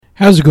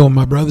How's it going,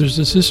 my brothers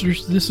and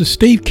sisters? This is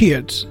Steve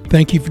Kitts.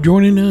 Thank you for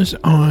joining us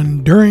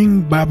on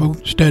During Bible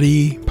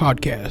Study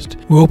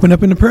Podcast. We'll open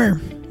up in a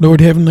prayer. Lord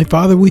Heavenly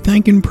Father, we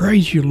thank and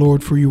praise you,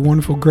 Lord, for your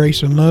wonderful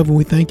grace and love. And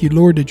we thank you,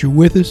 Lord, that you're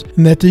with us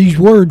and that these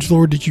words,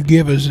 Lord, that you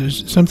give us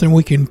is something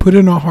we can put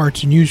in our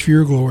hearts and use for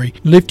your glory.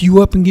 Lift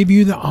you up and give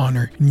you the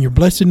honor. In your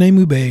blessed name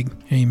we beg.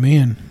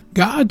 Amen.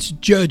 God's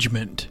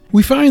judgment.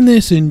 We find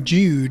this in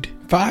Jude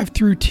 5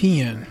 through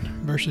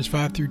 10, verses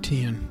 5 through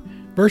 10.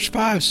 Verse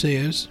 5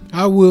 says,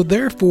 I will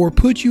therefore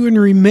put you in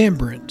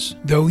remembrance,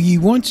 though ye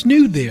once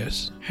knew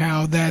this,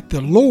 how that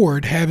the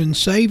Lord, having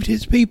saved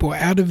his people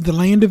out of the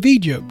land of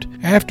Egypt,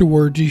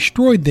 afterward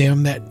destroyed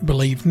them that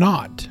believed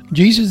not.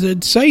 Jesus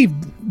had saved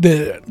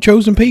the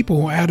chosen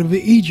people out of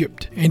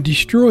Egypt and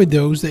destroyed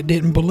those that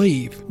didn't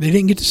believe. They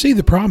didn't get to see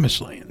the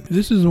promised land.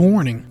 This is a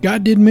warning.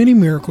 God did many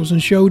miracles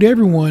and showed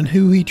everyone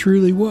who he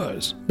truly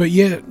was. But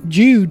yet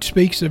Jude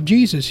speaks of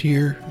Jesus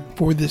here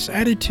for this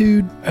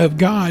attitude of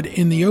God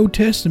in the Old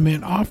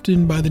Testament,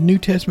 often by the New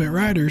Testament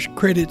writers,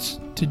 credits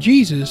to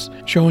Jesus,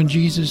 showing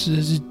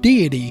Jesus'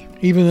 deity.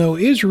 Even though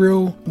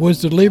Israel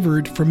was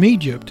delivered from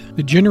Egypt,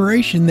 the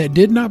generation that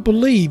did not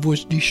believe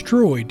was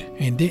destroyed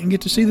and didn't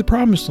get to see the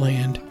promised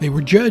land. They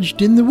were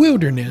judged in the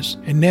wilderness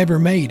and never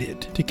made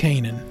it to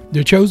Canaan.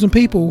 The chosen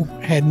people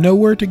had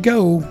nowhere to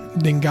go,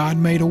 then God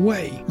made a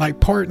way, like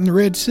parting the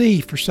Red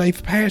Sea for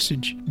safe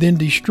passage, then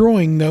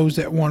destroying those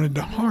that wanted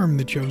to harm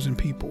the chosen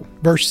people.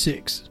 Verse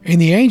 6, And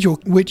the angel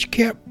which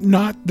kept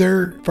not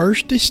their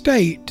first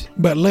estate,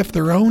 but left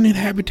their own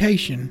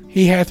habitation,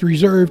 he hath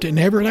reserved in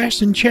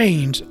everlasting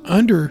chains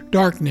under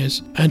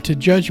darkness unto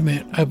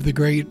judgment of the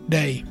great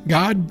day.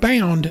 God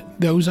bound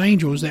those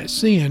angels that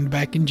sinned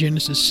back in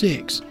Genesis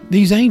 6.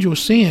 These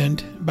angels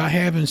sinned by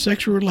having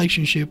sexual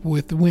relationship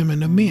with the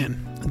women of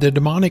men. The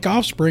demonic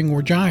offspring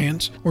were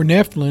giants or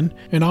Nephilim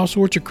and all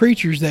sorts of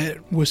creatures that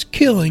was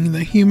killing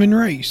the human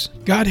race.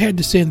 God had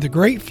to send the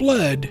great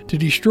flood to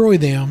destroy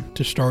them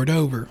to start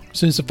over.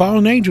 Since the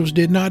fallen angels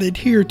did not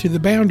adhere to the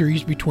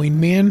boundaries between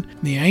men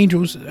the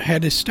angels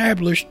had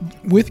established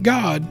with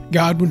God,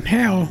 God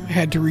now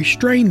had to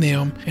restrain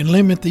them and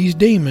limit these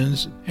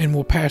demons and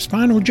will pass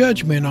final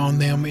judgment on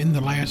them in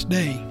the last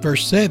day.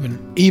 Verse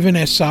 7, Even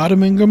as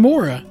Sodom and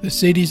Gomorrah, the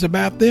cities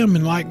about them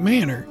in like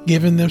manner,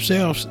 giving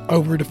themselves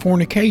over to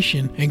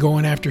fornication and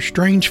going after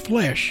strange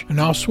flesh and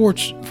all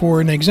sorts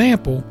for an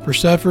example for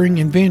suffering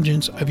and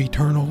vengeance of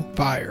eternal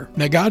fire.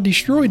 Now God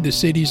destroyed the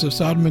cities of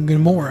Sodom and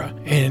Gomorrah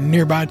and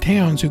nearby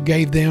towns who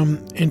gave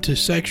them into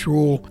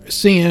sexual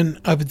sin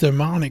of a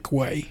demonic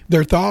way.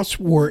 Their thoughts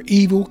were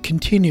evil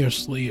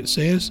continuously, it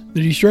says.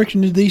 The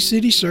destruction of these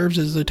cities serves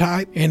as the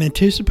type and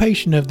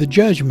anticipation of the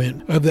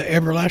judgment of the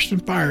everlasting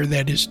fire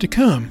that is to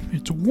come.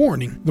 It's a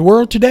warning. The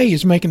world today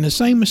is making the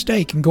same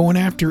mistake and going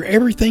after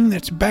everything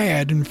that's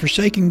bad and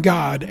forsaking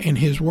God and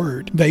his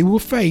word. They will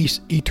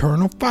face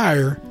eternal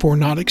fire for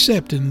not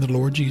accepting the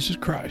Lord Jesus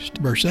Christ.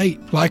 Verse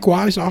 8,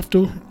 Likewise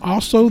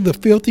also the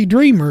filthy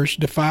dreamers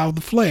defile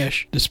the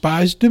flesh,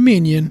 despise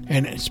dominion,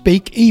 and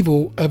speak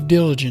evil of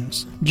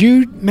diligence.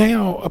 Jude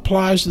now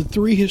applies the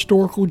three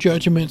historical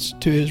judgments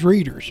to his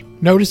readers.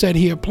 Notice that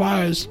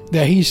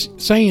he's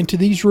saying to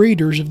these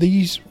readers of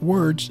these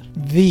words,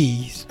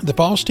 these. The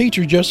false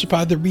teachers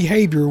justify their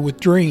behavior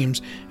with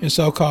dreams and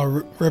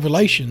so-called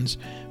revelations,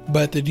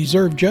 but they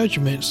deserve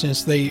judgment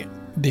since they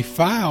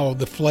defile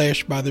the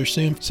flesh by their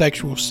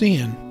sexual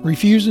sin,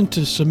 refusing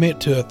to submit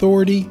to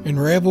authority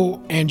and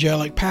revel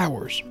angelic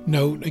powers.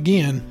 Note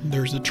again,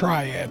 there's the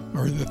triad,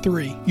 or the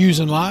three,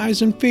 using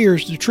lies and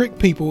fears to trick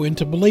people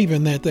into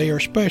believing that they are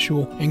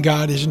special and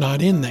God is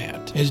not in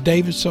that. As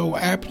David so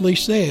aptly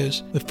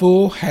says, the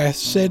fool hath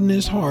said in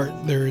his heart,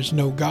 there is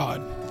no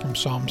God, from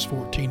Psalms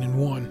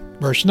 14:1.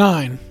 Verse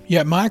 9,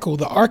 Yet Michael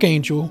the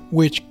archangel,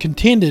 which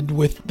contended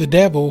with the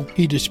devil,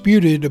 he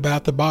disputed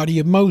about the body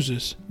of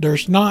Moses,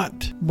 durst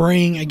not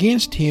bring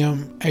against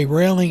him a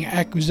railing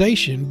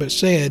accusation, but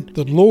said,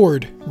 The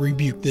Lord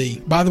rebuke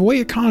thee. By the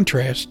way of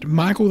contrast,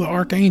 Michael the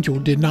archangel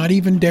did not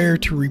even dare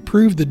to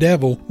reprove the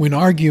devil when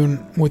arguing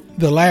with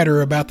the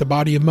latter about the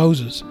body of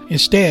Moses.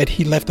 Instead,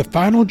 he left the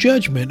final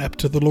judgment up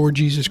to the Lord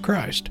Jesus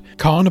Christ,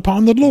 calling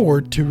upon the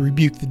Lord to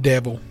rebuke the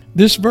devil.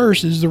 This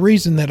verse is the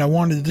reason that I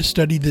wanted to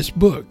study this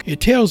book.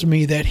 It tells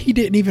me that he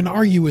didn't even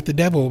argue with the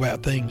devil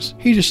about things.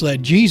 He just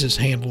let Jesus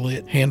handle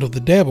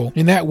the devil.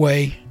 In that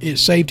way, it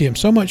saved him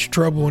so much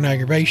trouble and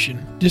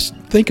aggravation. Just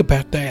think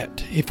about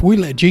that. If we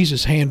let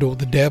Jesus handle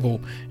the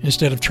devil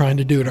instead of trying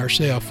to do it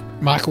ourselves,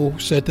 Michael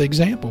set the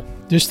example.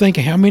 Just think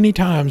of how many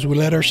times we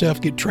let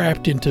ourselves get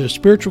trapped into a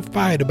spiritual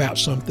fight about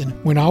something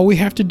when all we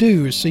have to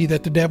do is see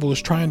that the devil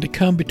is trying to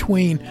come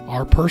between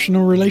our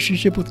personal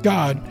relationship with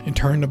God and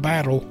turn the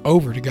battle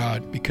over to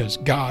God, because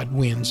God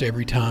wins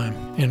every time.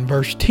 In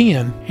verse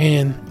 10,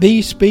 And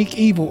these speak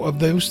evil of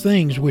those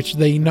things which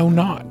they know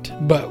not,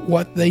 but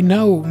what they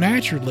know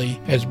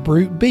naturally as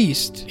brute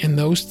beasts, in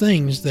those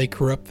things they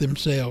corrupt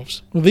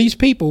themselves. Well, these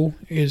people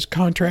is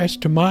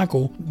contrast to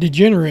Michael,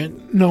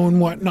 degenerate,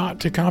 knowing what not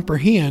to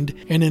comprehend,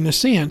 and in a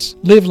sense,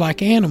 live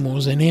like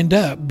animals and end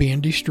up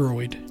being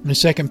destroyed. In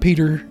 2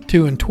 Peter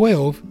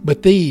 2:12,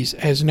 but these,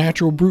 as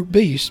natural brute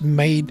beasts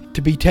made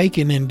to be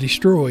taken and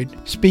destroyed,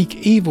 speak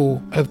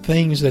evil of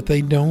things that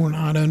they do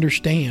not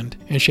understand,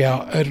 and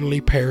shall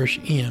utterly perish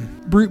in.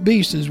 Brute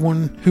beast is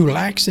one who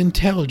lacks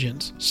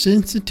intelligence,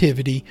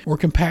 sensitivity, or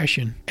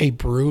compassion, a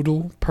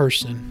brutal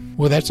person.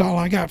 Well, that's all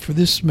I got for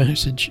this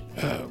message.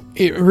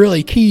 It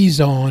really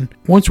keys on,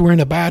 once we're in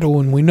a battle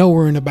and we know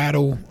we're in a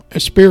battle, a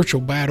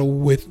spiritual battle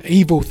with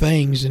evil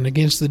things and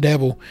against the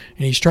devil,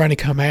 and he's trying to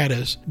come at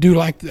us, do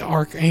like the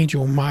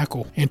Archangel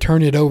Michael and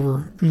turn it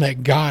over and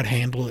let God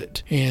handle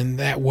it. And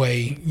that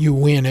way you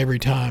win every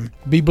time.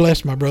 Be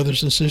blessed, my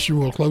brothers and sisters.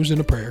 We'll close in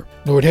a prayer.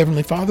 Lord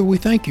Heavenly Father, we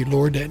thank you,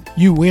 Lord, that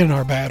you win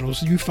our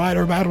battles. You fight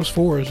our battles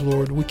for us,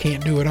 Lord. We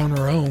can't do it on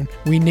our own.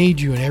 We need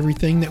you in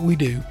everything that we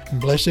do. And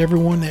bless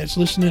everyone that's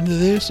listening to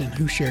this and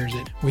who shares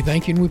it. We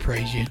thank you and we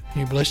praise you.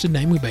 In your blessed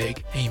name we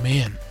beg.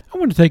 Amen. I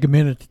want to take a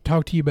minute to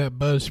talk to you about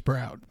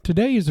Buzzsprout.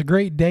 Today is a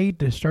great day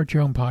to start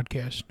your own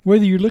podcast.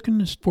 Whether you're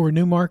looking for a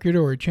new market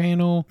or a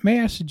channel,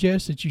 may I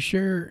suggest that you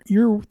share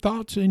your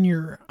thoughts and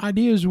your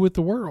ideas with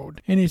the world.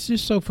 And it's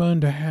just so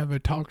fun to have a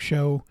talk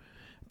show.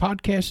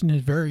 Podcasting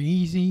is very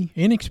easy,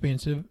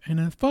 inexpensive,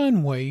 and a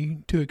fun way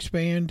to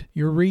expand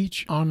your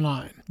reach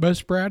online.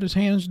 Buzzsprout is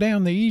hands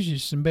down the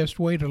easiest and best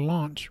way to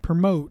launch,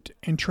 promote,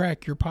 and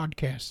track your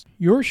podcast.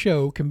 Your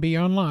show can be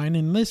online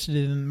and listed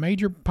in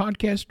major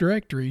podcast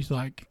directories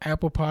like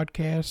Apple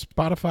Podcasts,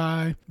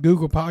 Spotify,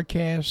 Google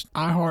Podcasts,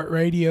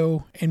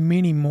 iHeartRadio, and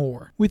many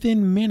more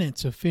within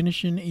minutes of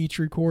finishing each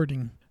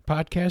recording.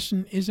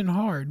 Podcasting isn't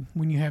hard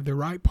when you have the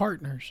right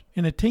partners.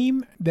 And a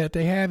team that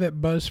they have at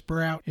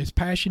Buzzsprout is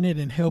passionate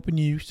in helping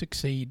you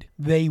succeed.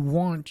 They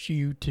want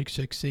you to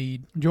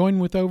succeed. Join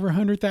with over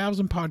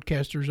 100,000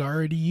 podcasters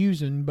already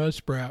using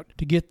Buzzsprout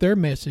to get their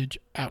message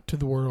out to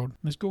the world.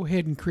 Let's go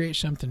ahead and create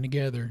something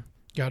together.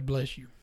 God bless you.